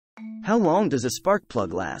How long does a spark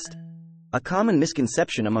plug last? A common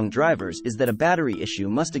misconception among drivers is that a battery issue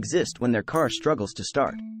must exist when their car struggles to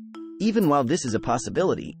start. Even while this is a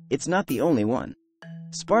possibility, it's not the only one.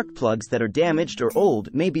 Spark plugs that are damaged or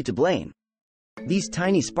old may be to blame. These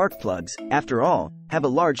tiny spark plugs, after all, have a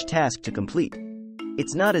large task to complete.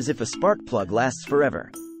 It's not as if a spark plug lasts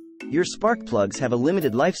forever. Your spark plugs have a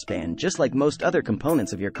limited lifespan just like most other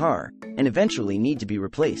components of your car, and eventually need to be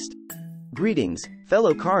replaced. Greetings,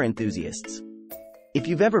 fellow car enthusiasts. If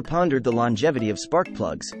you've ever pondered the longevity of spark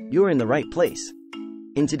plugs, you're in the right place.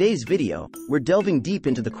 In today's video, we're delving deep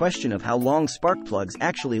into the question of how long spark plugs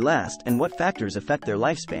actually last and what factors affect their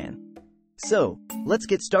lifespan. So, let's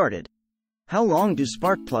get started. How long do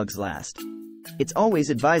spark plugs last? It's always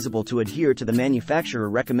advisable to adhere to the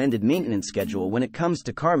manufacturer-recommended maintenance schedule when it comes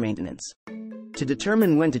to car maintenance. To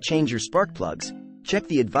determine when to change your spark plugs, check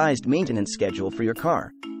the advised maintenance schedule for your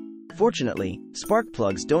car. Fortunately, spark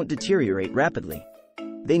plugs don't deteriorate rapidly.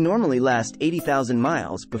 They normally last 80,000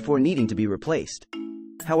 miles before needing to be replaced.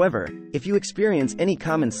 However, if you experience any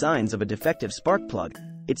common signs of a defective spark plug,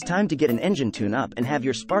 it's time to get an engine tune-up and have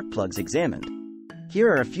your spark plugs examined. Here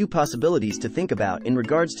are a few possibilities to think about in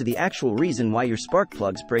regards to the actual reason why your spark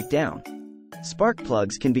plugs break down. Spark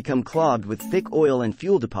plugs can become clogged with thick oil and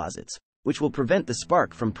fuel deposits, which will prevent the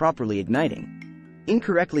spark from properly igniting.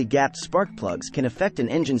 Incorrectly gapped spark plugs can affect an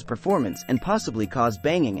engine's performance and possibly cause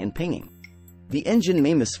banging and pinging. The engine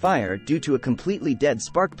may misfire due to a completely dead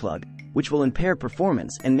spark plug, which will impair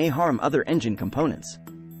performance and may harm other engine components.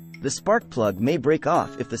 The spark plug may break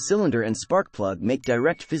off if the cylinder and spark plug make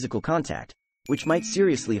direct physical contact, which might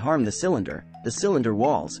seriously harm the cylinder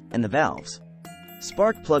walls, and the valves.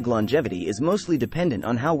 Spark plug longevity is mostly dependent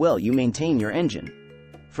on how well you maintain your engine.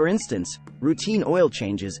 For instance, routine oil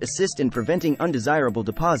changes assist in preventing undesirable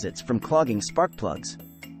deposits from clogging spark plugs.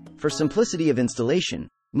 For simplicity of installation,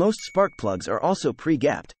 most spark plugs are also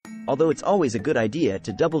pre-gapped, although it's always a good idea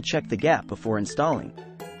to double-check the gap before installing.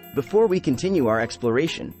 Before we continue our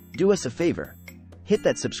exploration, do us a favor. Hit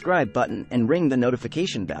that subscribe button and ring the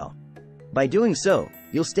notification bell. By doing so,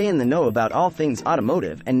 you'll stay in the know about all things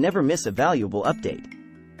automotive and never miss a valuable update.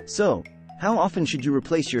 So, how often should you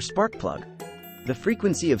replace your spark plug? The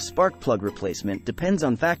frequency of spark plug replacement depends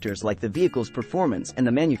on factors like the vehicle's performance and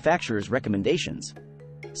the manufacturer's recommendations.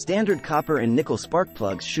 Standard copper and nickel spark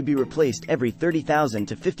plugs should be replaced every 30,000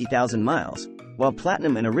 to 50,000 miles, while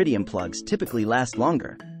platinum and iridium plugs typically last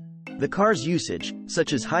longer. The car's usage,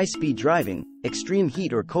 such as high-speed driving, extreme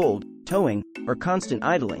heat or cold, towing, or constant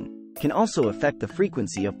idling, can also affect the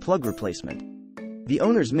frequency of plug replacement. The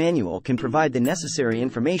owner's manual can provide the necessary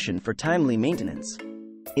information for timely maintenance.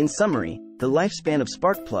 In summary, the lifespan of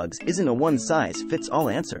spark plugs isn't a one-size-fits-all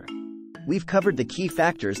answer. We've covered the key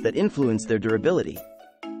factors that influence their durability.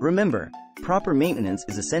 Remember, proper maintenance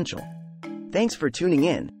is essential. Thanks for tuning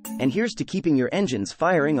in, and here's to keeping your engines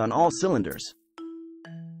firing on all cylinders.